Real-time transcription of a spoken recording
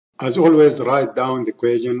As always, write down the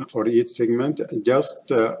equation for each segment, just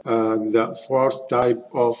the fourth type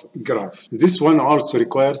of graph. This one also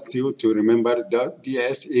requires you to remember that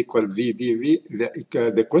ds equal v dv.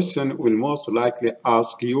 The question will most likely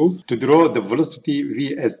ask you to draw the velocity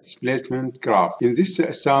v as displacement graph. In this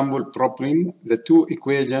sample problem, the two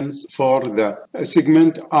equations for the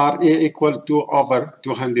segment are a equal to over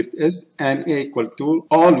 200s and a equal to.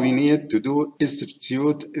 All we need to do is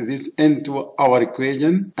substitute this into our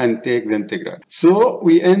equation and take the integral. So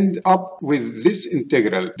we end up with this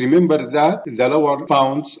integral. Remember that the lower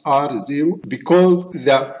bounds are 0 because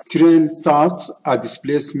the train starts at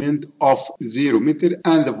displacement of 0 meter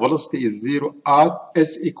and the velocity is 0 at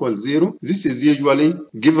s equals 0. This is usually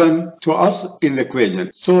given to us in the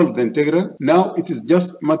equation. Solve the integral. Now it is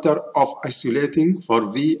just a matter of isolating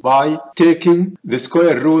for v by taking the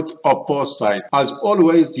square root of both sides. As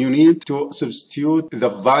always, you need to substitute the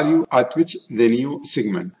value at which the new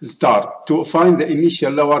segment starts to find the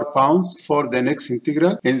initial lower bounds for the next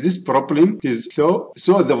integral. In this problem, it is so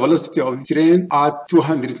the velocity of the train at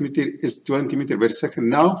 200 meter is 20 meter per second.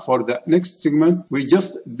 Now for the next segment, we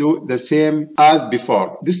just do the same as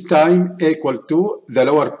before. This time a equal to the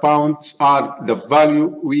lower bounds are the value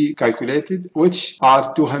we calculated, which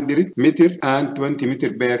are 200 meter and 20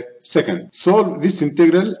 meter per second. Solve this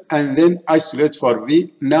integral and then isolate for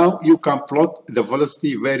v. Now you can plot the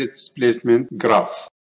velocity various displacement graph.